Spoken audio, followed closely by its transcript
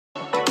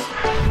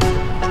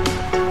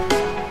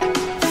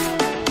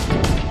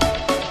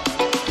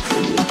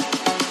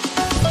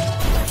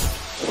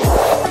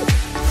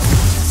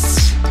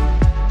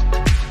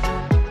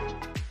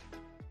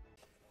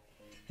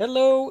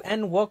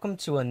and welcome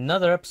to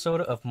another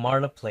episode of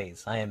Marla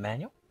Plays. I am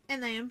Manuel.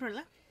 And I am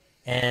Perla.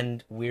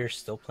 And we're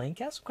still playing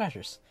Castle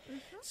Crashers.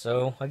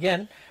 So,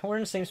 again, we're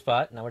in the same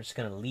spot. Now we're just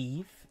going to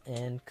leave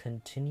and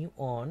continue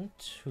on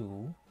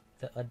to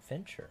the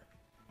adventure.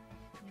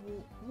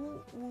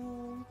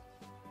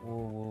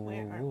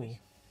 Where are we?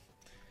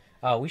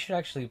 We should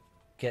actually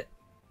get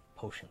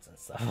potions and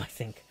stuff, I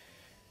think.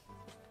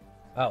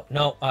 Oh,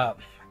 no, but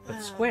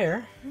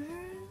Square,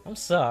 I'm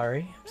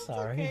sorry.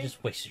 Okay. You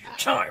just wasted your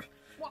time.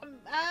 Well,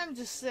 I'm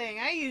just saying,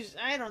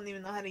 I don't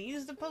even know how to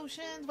use the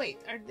potions. Wait,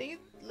 are they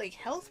like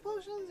health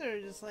potions or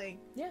just like...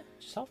 Yeah,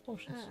 just health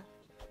potions.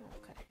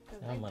 Okay. 'Cause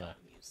I'm I gonna-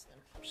 don't use them.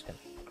 I'm just gonna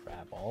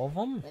grab all of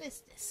them. What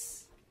is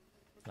this?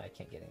 I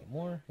can't get any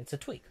more. It's a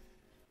twig.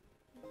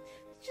 Did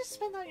you just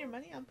spend all your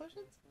money on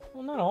potions?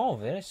 Well, not all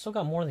of it. I still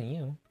got more than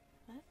you.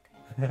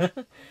 Okay.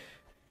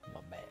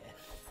 My bad.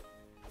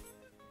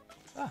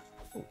 Ah,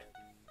 food.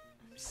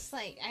 I'm just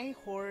like, I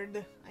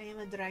hoard. I am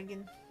a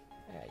dragon.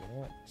 Yeah, you know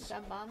what? You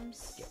got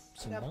bombs? Get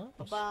some Got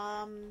bombs.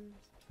 Bombs.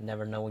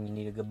 Never know when you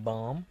need a good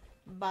bomb.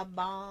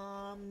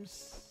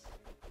 Bombs.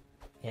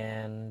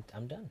 And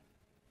I'm done.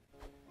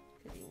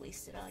 Because you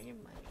wasted all your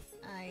money.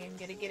 I am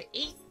gonna get an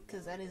 8,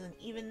 because that is an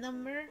even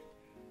number.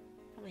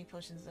 How many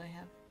potions do I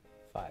have?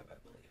 5, I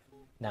believe.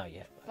 Now you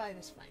have 5. 5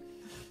 is fine.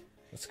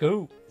 Let's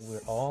go. We're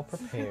all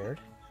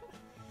prepared.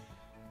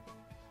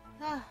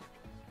 Okay.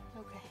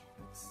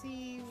 Let's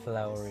see. what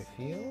Flowery this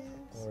field?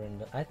 is. Or in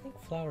the... I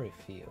think flowery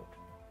field.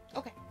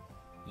 Okay.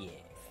 Yeah.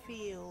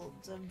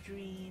 Fields of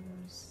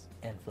dreams.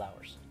 And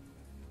flowers.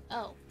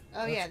 Oh.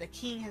 Oh yeah, the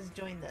king has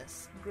joined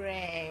us.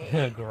 Great.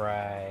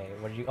 Great.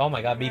 What did you... Oh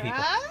my god, bee people.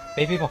 Ah!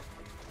 Bee people.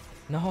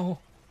 No.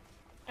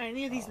 Are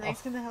any of these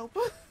knights gonna help?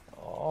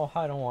 Oh,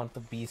 I don't want the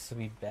bees to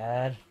be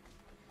bad.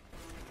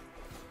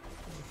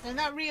 They're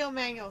not real,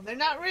 Mango. They're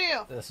not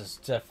real. This is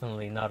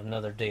definitely not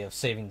another day of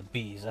saving the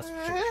bees, that's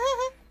for sure.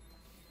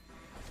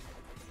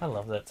 I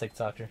love that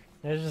TikToker.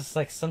 There's just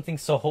like something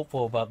so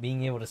hopeful about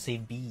being able to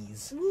save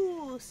bees.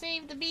 Ooh,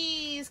 save the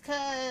bees,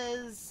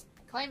 cause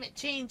climate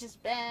change is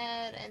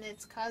bad and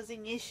it's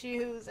causing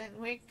issues, and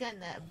we're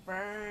gonna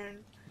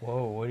burn.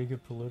 Whoa, why do you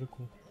get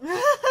political?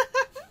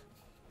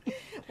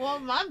 Well,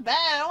 my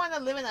bad. I don't want to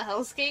live in a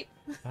hellscape.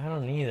 I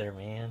don't either,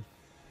 man.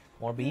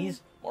 More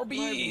bees? More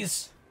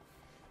bees!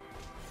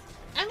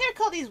 I'm gonna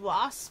call these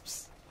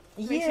wasps.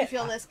 Makes me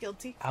feel less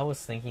guilty. I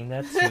was thinking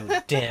that too.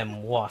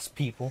 Damn wasp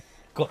people.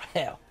 Go to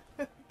hell.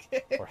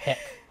 Okay. Or heck.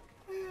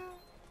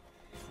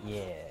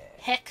 Yeah.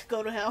 Heck,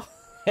 go to hell.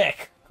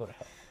 Heck. Go to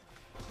hell.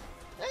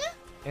 Eh?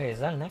 Hey, is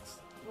that an X?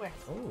 Where?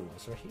 Oh,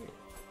 it's right here.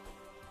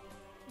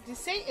 Did you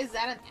say, is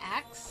that an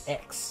axe?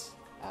 X.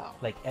 Oh.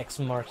 Like X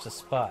marks the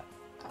spot.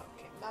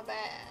 Okay, my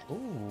bad.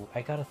 Ooh,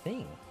 I got a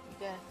thing.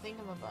 You got a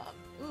thingamabob.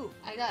 Ooh,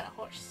 I got a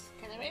horse.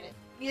 Can I ride it?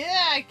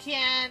 Yeah, I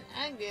can.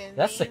 I'm good.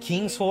 That's the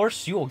king's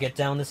horse. You will get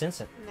down this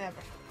instant. Never.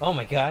 Oh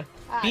my god.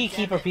 Ah,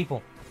 Beekeeper damn it.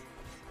 people.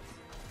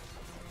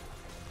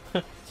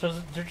 So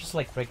they're just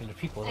like regular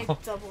people, I though.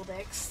 double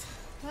dexed.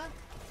 Huh?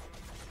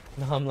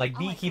 No, I'm like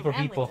Oh, I beekeeper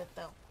ran with people. it,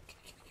 though.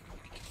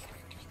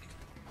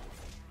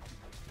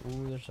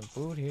 Ooh, there's some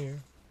food here.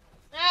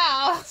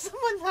 Ow!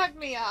 Someone knocked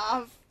me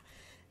off.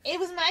 It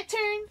was my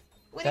turn.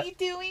 What are you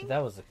doing?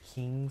 That was a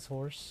king's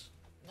horse.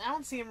 I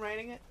don't see him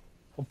riding it.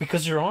 Well,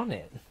 because you're on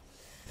it.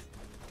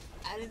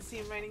 I didn't see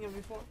him riding it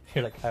before.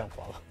 You're like, I don't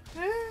follow.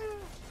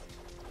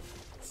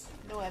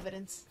 No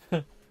evidence.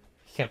 You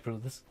can't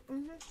prove this.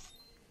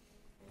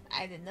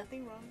 I did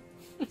nothing wrong.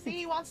 See,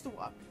 he wants to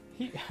walk.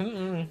 He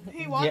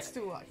wants to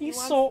walk. He's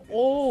wants so to...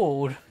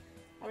 old.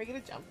 Are we gonna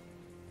jump?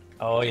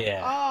 Oh,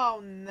 yeah.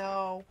 Oh,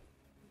 no.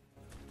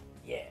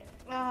 Yeah.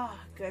 Oh,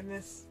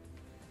 goodness.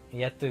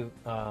 You have to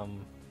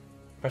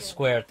press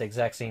square at the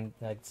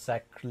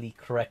exactly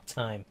correct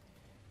time.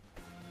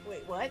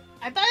 Wait, what?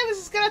 I thought it was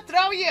just gonna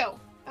throw you.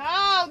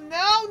 Oh,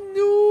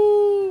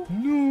 no.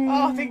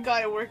 Oh, thank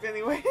God it worked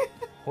anyway.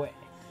 Wait.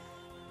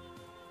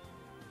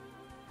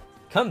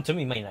 Come to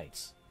me, my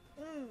knights.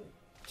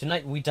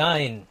 Tonight we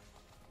dine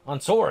on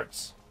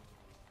swords.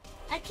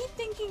 I keep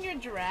thinking your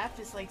giraffe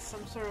is like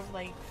some sort of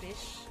like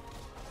fish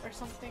or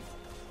something.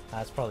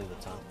 That's probably the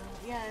tongue.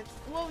 Yeah,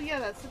 yeah,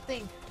 that's the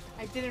thing.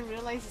 I didn't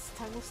realize its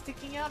tongue was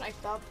sticking out. I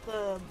thought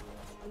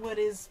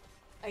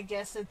I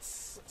guess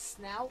its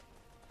snout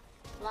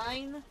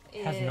line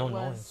Has no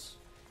noise.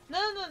 No,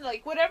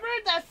 like whatever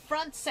that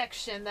front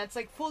section that's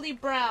like fully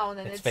brown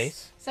and Its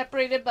face?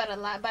 separated by a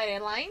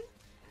line.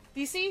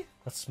 Do you see?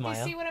 A smile. Do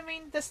you see what I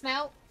mean? The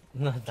snout.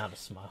 No, not a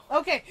smile.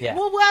 Okay. Yeah.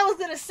 Well, what I was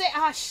gonna say.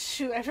 Ah,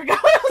 shoot! I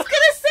forgot what I was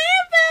gonna say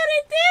about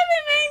it. Damn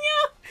it,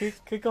 Manuel.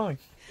 Keep going.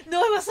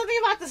 No, it was something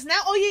about the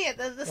snout. Oh yeah.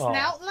 The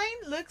snout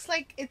line looks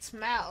like its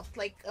mouth,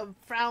 like a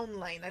frown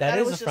line. I thought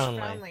it was just frown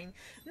line.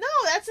 No,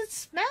 that's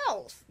its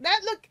mouth.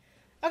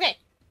 Okay.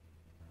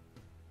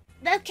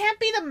 That can't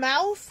be the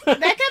mouth.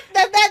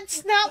 That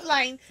snout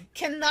line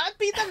cannot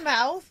be the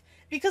mouth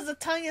because the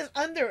tongue is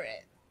under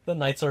it. The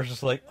knights are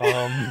just like,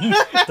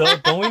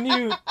 don't we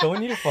need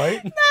to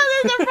fight? No,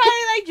 they're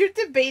probably like, you're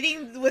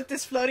debating what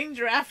this floating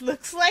giraffe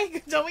looks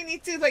like. Don't we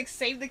need to like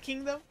save the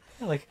kingdom?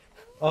 Like,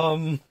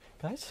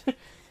 Guys,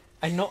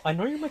 I know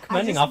you're my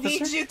commanding I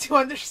officer. need you to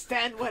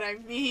understand what I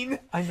mean.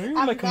 I know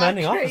you're my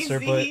commanding officer,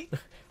 crazy. but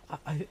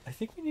I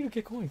think we need to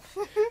get going.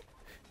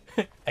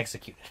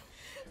 Execute.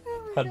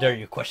 How dare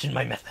you question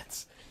my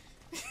methods?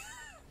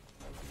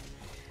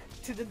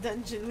 To the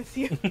dungeon with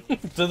you.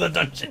 To the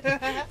dungeon.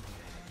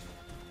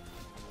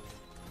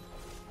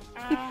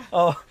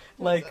 Oh,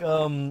 like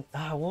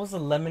what was the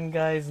lemon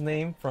guy's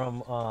name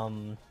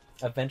from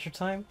Adventure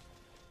Time?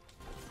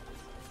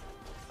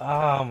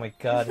 Oh my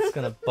god, it's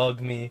gonna bug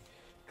me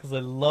because I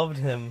loved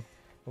him.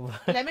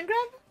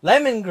 Lemongrab?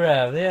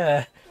 Lemongrab,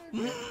 yeah.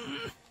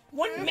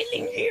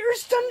 1,000,000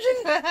 years,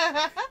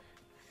 dungeon.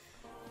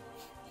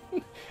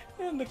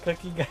 And the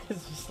cookie guy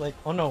is just like,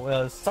 oh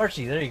no,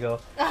 Starchy, there you go.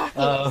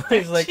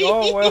 He's like,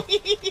 oh well.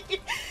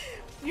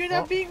 You're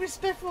not being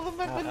respectful of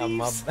my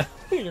beliefs.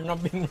 You're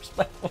not being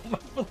respectful of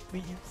my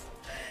beliefs.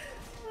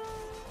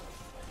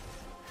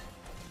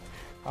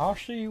 I'll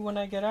see you when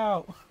I get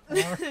out.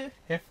 Or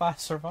if I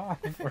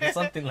survive, or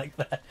something like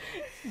that.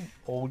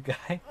 Old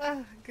guy.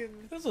 Oh,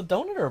 goodness. It was a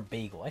donut or a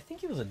bagel? I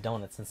think it was a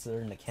donut since they're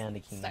in the Candy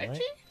Kingdom,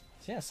 Starchy? right?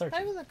 Yeah, Starchy.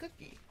 That was a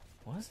cookie.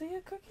 Was he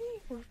a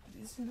cookie? Or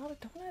is he not a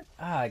donut?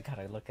 I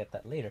gotta look at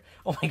that later.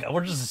 Oh my god,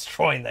 we're just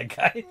destroying that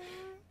guy.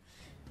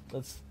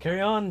 Let's carry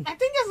on. I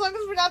think as long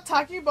as we're not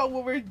talking about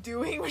what we're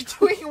doing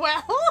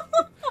well.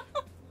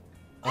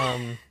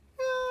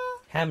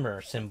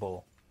 Hammer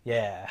symbol.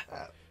 Yeah.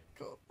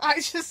 Cool. I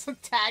just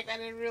attacked. I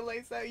didn't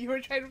realize that you were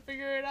trying to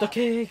figure it out. The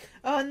cake.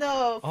 Oh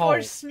no,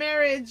 forced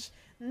marriage.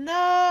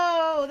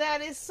 No,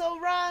 that is so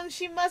wrong.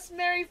 She must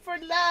marry for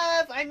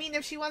love. I mean,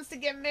 if she wants to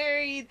get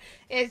married,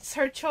 it's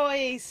her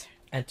choice.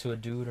 And to a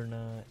dude or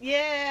not.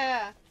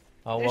 Yeah.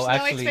 Oh, There's well, no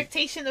actually,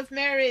 expectation of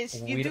marriage.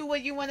 You do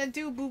what you want to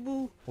do, boo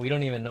boo. We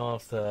don't even know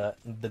if the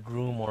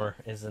groom or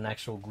is an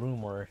actual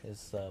groom or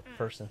is a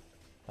person.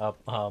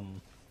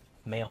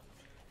 Male.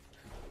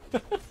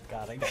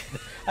 God,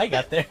 I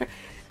got there.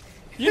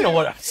 You know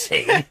what I'm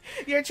saying.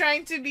 You're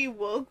trying to be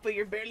woke, but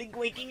you're barely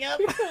waking up.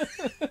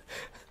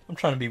 I'm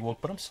trying to be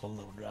woke, but I'm still a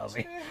little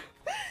drowsy.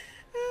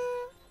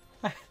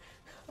 I'm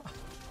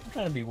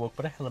trying to be woke,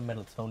 but I have a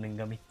melatonin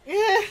gummy.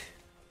 Yeah.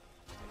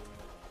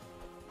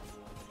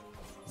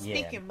 Yeah.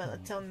 Speaking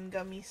melatonin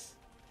gummies,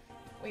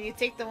 when you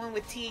take the one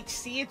with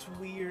THC, it's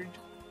weird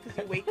because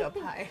you wake up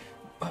high.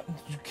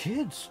 You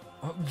kids,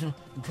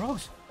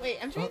 drugs. Wait,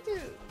 I'm trying to.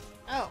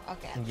 Oh,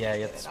 okay. Yeah,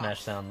 you have to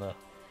smash down the.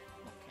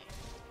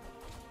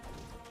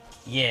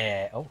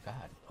 Yeah. Oh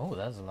god. Oh,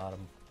 that was a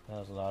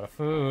lot of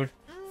food.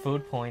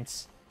 Food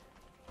points.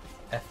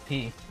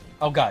 FP.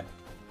 Oh god.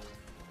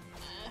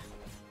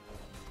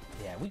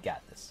 Yeah, we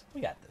got this.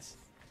 We got this.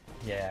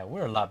 Yeah,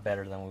 we're a lot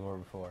better than we were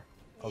before.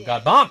 Oh Yeah.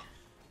 god, bomb!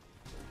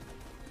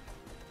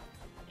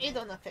 It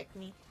don't affect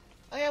me.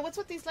 Oh yeah, what's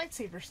with these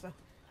lightsabers though?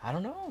 I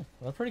don't know.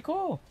 They're pretty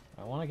cool.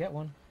 I want to get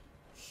one.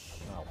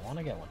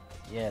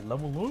 Yeah,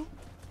 level 1.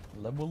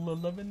 Level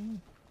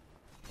 11.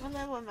 What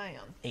level am I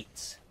on?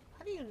 8.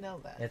 How do you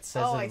know that? It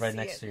says it right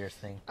next to your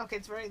thing. Okay,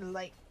 it's very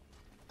light.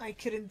 I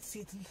couldn't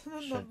see the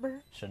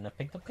number. Shouldn't have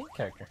picked the pink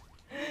character.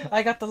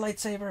 I got the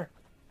lightsaber.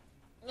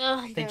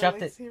 Oh, They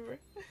dropped it.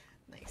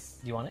 Nice.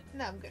 Do you want it?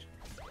 No, I'm good.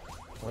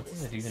 What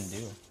does it even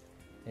do?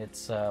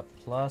 It's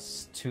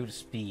 +2 to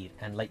speed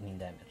and lightning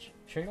damage.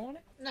 Sure you want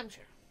it? No, I'm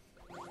sure.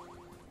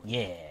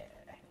 Yeah.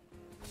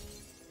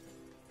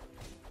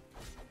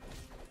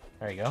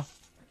 There you go.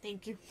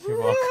 Thank you. You're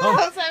welcome.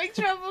 I was having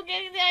trouble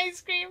getting the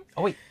ice cream.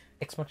 Oh wait,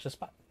 X marks the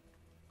spot.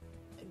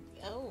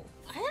 Oh,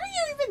 how do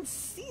you even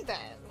see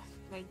that?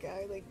 My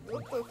guy, like,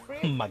 what the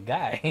frick? My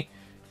guy.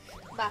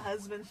 My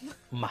husband.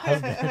 My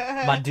husband.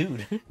 My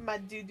dude. My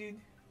dude.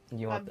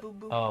 You My want the...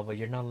 boo-boo. Oh, but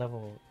you're not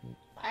level...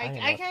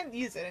 I can't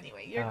use it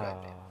anyway. You're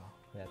good, man.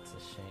 That's a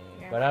shame.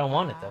 You're but I don't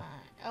want it, though.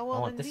 fine. Oh,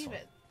 well, want then this leave one.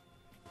 it.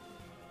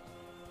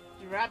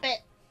 Drop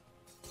it.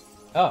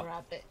 Oh.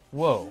 Drop it.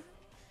 Whoa.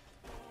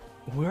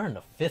 We're on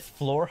the 5th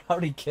floor?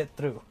 How'd he get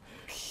through?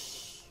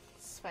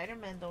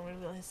 Spider-Man don't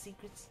reveal his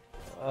secrets.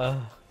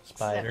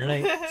 Spider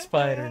Knight.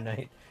 Spider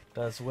Knight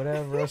does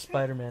whatever a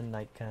Spider-Man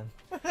Knight can.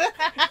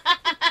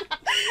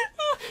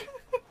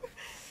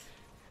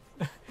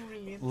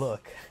 Brilliant.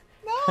 Look.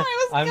 No, it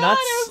was I'm good. not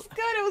It was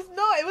good.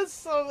 It was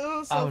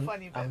so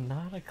funny. But I'm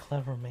not a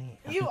clever man.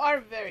 you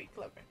are very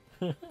clever.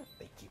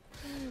 Thank you.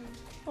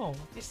 Oh.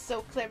 You're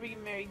so clever. You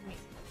married me.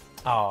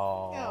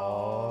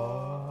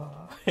 Oh.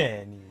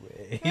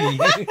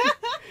 Anyway.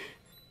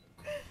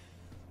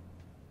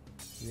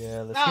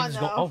 Yeah, let's keep this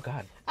going. Oh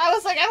god. I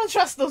was like, I don't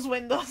trust those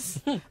windows.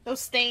 Those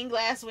stained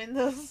glass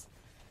windows.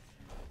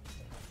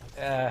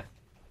 Die.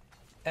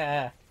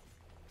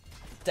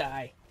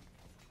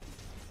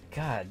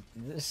 God,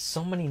 there's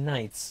so many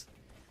nights.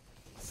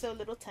 So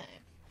little time.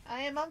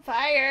 I am on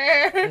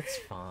fire. It's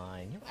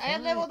fine. You're fine. I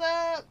am leveled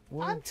up.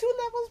 Whoa. I'm 2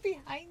 levels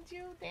behind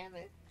you. Damn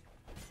it.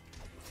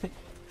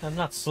 I'm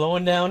not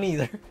slowing down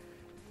either.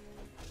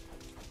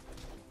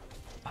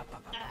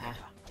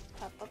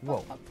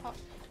 Whoa.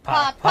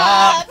 Pop,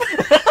 pop.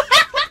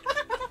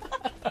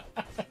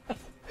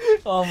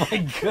 Oh my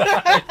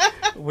god.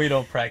 We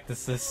don't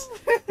practice this.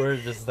 We're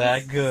just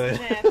that good.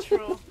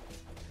 Natural.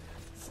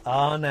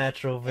 all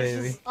natural,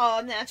 baby. It's just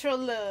all natural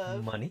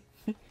love. Money.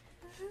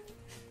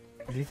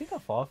 Do you think I'll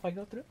fall if I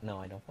go through? No,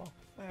 I don't fall.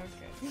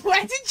 Okay.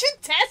 Why did you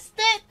test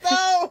it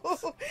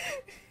though?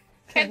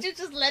 Can't you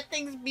just let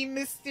things be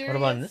mysterious? What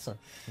about in this one?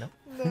 No.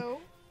 No.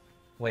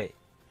 Wait,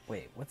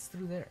 what's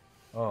through there?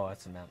 Oh,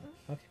 that's a mountain.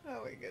 Okay.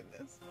 Oh my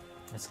goodness.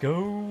 Let's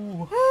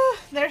go.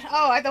 There's.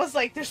 Oh, I was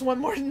like, there's one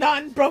more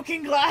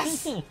non-broken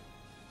glass.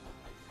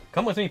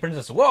 Come with me,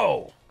 princess.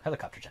 Whoa!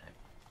 Helicopter time.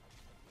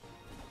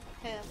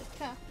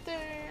 Helicopter,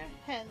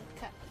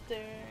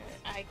 helicopter.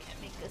 I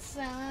can't make a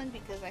sound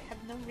because I have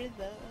no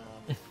rhythm.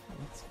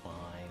 It's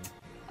fine.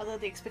 Although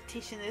the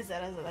expectation is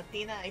that as a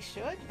Latina I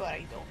should, but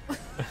I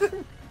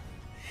don't.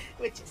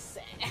 Which is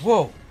sad.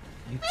 Whoa!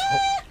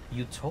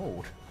 You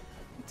told.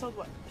 You told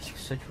what? You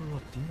said you were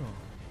Latino.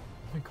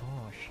 Oh my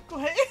gosh.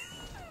 What?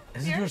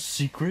 Isn't there a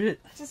secret?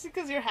 Just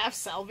because you're half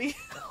Salvi.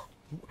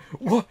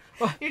 What?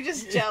 You're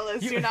just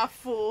jealous. You're not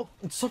full.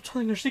 Stop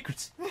telling their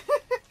secrets.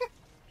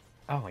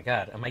 Oh my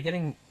god. Am I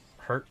getting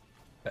hurt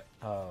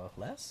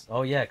less?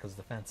 Oh yeah, because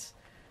the fence.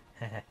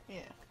 Yeah.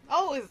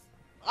 Oh,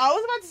 I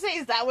was about to say,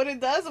 is that what it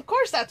does? Of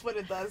course that's what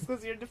it does,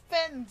 because your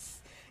defense,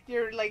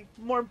 you're like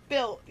more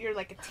built. You're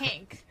like a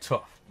tank.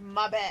 Tough.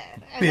 My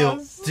bad.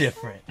 Built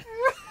different.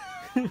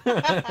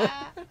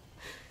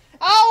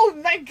 Oh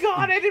my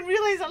god, I didn't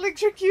realize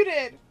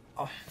electrocuted.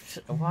 Oh,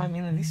 well, I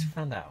mean, at least you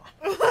found out.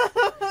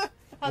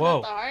 Whoa.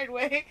 Not the hard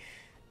way.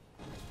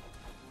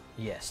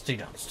 Yeah, stay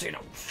down.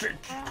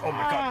 Oh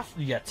my god.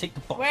 Yeah, take the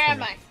ball. Where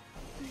am I?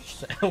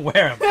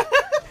 Where am I?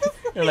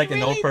 You're like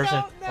an old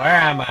person. Where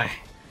am I?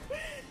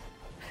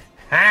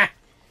 Huh?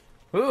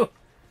 Who?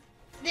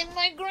 Did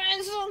my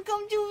grandson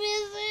come to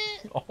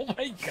visit? Oh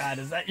my god,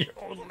 is that your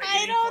old lady?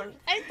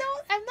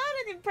 I'm not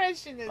an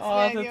impressionist, Oh,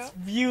 Daniel. that's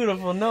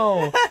beautiful.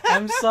 No,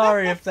 I'm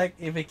sorry if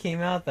it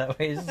came out that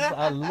way. It's just,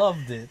 I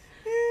loved it.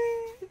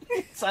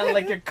 It sounded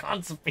like you're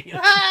constipated.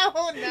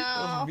 Oh It no.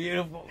 was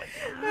beautiful. Like,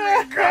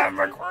 oh my god,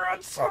 my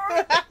grandson.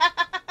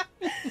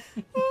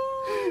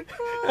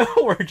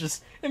 We're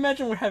just,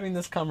 imagine we're having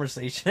this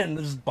conversation and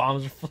there's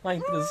bombs are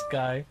flying through the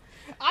sky.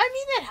 I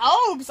mean, it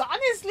helps,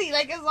 honestly.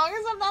 Like, as long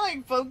as I'm not,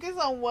 like, focused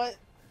on what...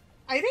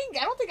 I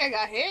don't think I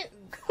got hit.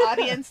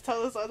 Audience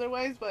tell us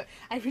otherwise, but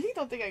I really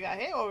don't think I got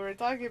hit while we were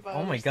talking about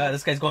Oh my god,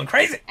 this guy's going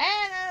crazy!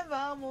 And I'm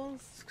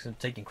almost... He's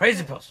taking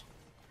crazy pills.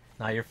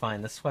 Nah, you're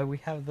fine. That's why we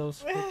have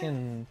those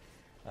freaking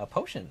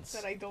potions.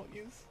 That I don't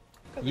use.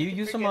 You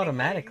use them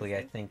automatically,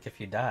 I think, if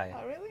you die.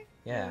 Oh, really?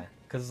 Yeah,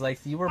 because, like,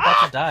 you were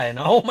about to die, and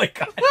oh my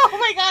god! Oh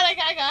my god,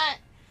 I got...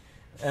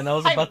 And I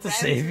was about to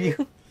save you.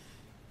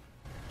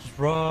 Just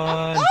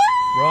run!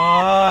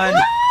 Ah!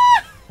 Run!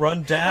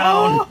 Run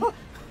down! Oh.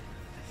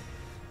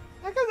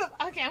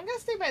 Okay, I'm gonna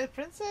stay by the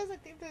princess. I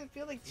think they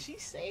feel like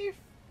she's safe.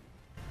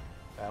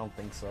 I don't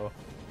think so.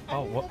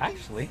 Oh, well,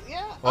 actually.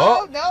 Yeah.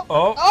 Oh, Oh, no.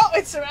 oh. Oh,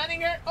 it's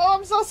surrounding her. Oh,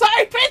 I'm so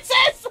sorry,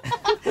 princess!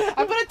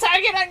 I put a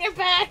target on your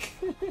back.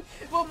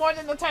 Well, more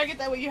than the target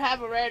that you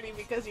have already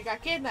because you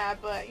got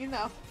kidnapped, but, you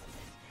know,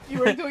 you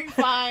were doing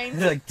fine.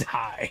 Like,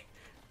 die.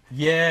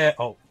 Yeah.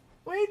 Oh.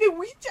 Wait, did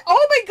we...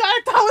 Oh my god,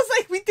 I thought I was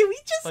like, did we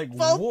just Like,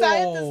 both die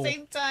at the whoa.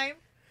 same time?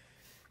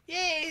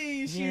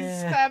 Yay, she's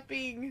Yeah.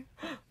 clapping.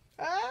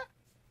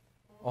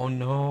 Oh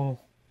no.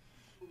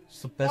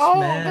 It's the best Oh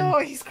man. no,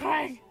 he's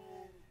crying.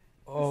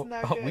 Oh, It's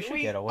not oh good. we should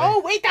Wait. get away.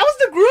 Oh wait, that was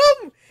the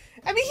groom.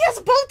 I mean, he has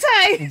a bow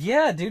tie.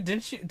 Yeah, dude,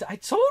 didn't you? I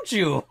told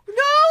you.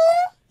 No.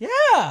 Yeah.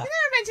 You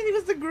never mentioned he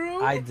was the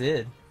groom. I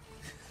did.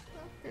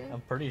 Okay. I'm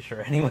pretty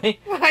sure. Anyway,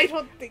 I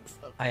don't think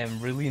so. I am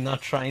really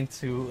not trying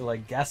to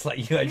like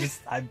gaslight you.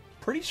 I'm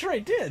pretty sure I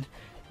did.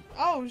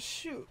 Oh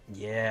shoot.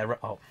 Yeah.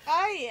 Oh,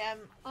 I am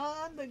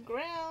on the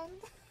ground.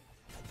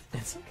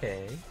 it's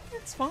okay.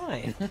 It's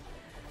fine.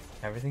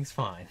 Everything's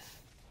fine.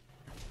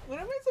 What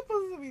am I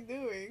supposed to be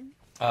doing?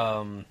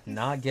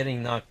 Not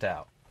getting knocked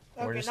out.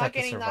 Okay, We're just not have to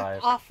getting survive.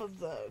 knocked off of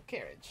the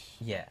carriage.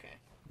 Yeah. Okay.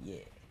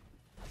 Yeah.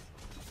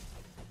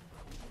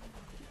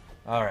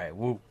 All right.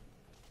 Woo.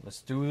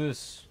 Let's do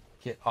this.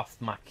 Get off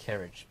my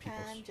carriage, people.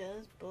 I'm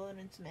just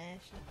button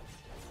smashing.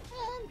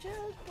 I'm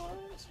just button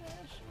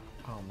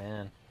smashing. Oh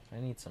man, I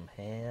need some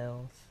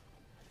health.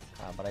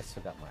 But I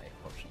still got my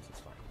potions. It's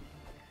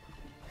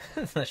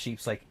fine. The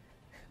sheep's like,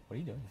 "What are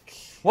you doing?"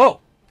 Whoa!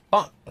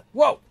 Bonk!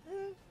 Whoa!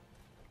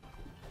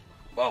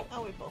 Whoa!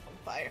 Oh, we both on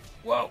fire.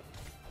 Whoa!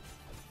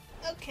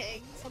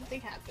 Okay,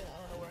 something happened.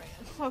 I don't know where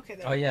I am. Okay,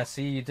 there Oh we yeah,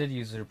 see, you did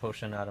use your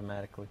potion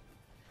automatically.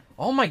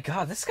 Oh my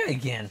god, this guy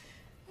again!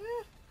 go.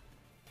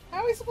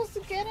 How are we supposed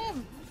to get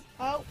him?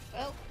 Oh,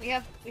 well, we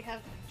have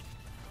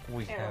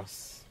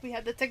arrows. We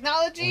have the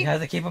technology. We have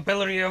the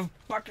capability of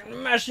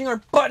fucking mashing our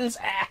buttons.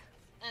 Ah!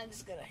 I'm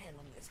just gonna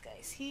handle this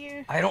guy's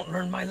here. I don't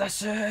learn my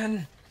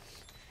lesson.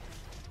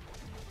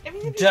 I mean,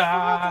 if you Die.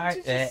 fall, don't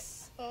you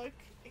just... Okay.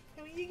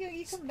 I mean,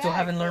 you come back. Still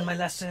haven't learned but- my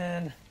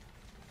lesson.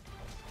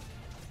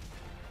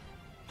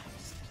 I'm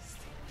just gonna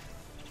stay.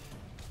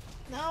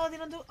 No, they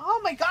don't do...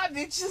 Oh my god,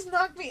 they just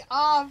knocked me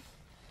off.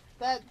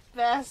 That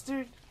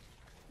bastard.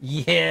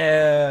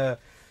 Yeah.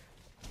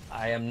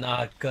 I am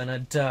not gonna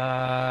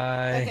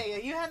die. Okay, yeah,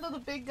 you handle the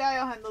big guy,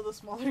 I'll handle the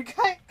smaller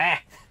guy.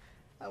 Ah.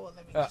 Oh well,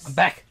 let me. I'm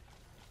back.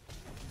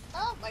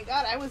 Oh my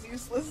god, I was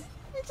useless.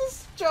 I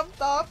just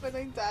jumped off and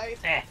I died.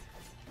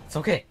 It's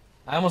okay.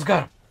 I almost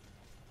got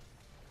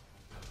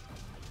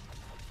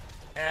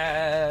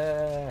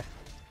him.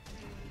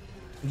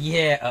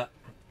 Yeah.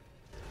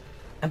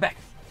 I'm back.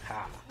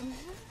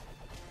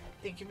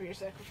 Thank you for your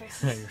sacrifices.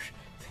 Thank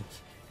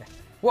you.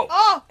 Whoa!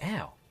 Oh!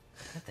 Ow!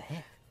 What the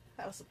heck?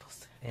 That was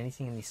supposed to.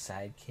 Anything in these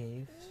side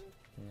caves?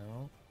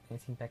 No.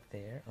 Anything back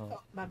there?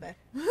 Oh, my bad.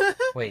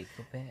 Wait,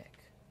 go back.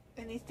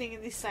 Anything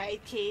in these side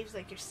caves,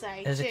 like your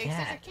side There's chicks?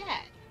 a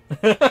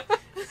There's a cat.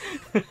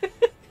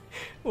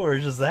 We're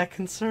just that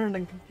concerned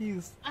and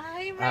confused.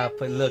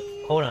 But look,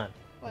 hold on.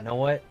 What? You know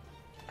what?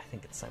 I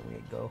think it's time we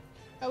go.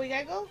 Oh, we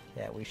gotta go?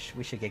 Yeah, we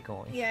should get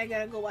going. Yeah, I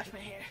gotta go wash my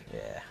hair.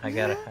 Yeah, I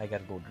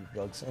gotta go do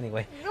drugs.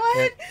 Anyway.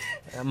 What?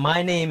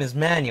 My name is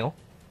Manuel.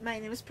 My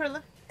name is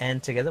Perla.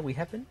 And together we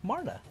have been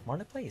Marta.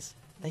 Marta Plays.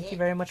 Thank you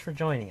very much for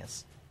joining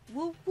us.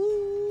 Woo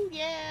woo!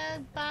 Yeah,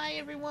 bye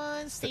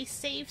everyone. Stay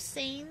safe,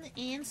 sane,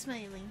 and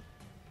smiling.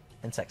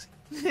 And sexy.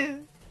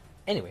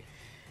 Anyway.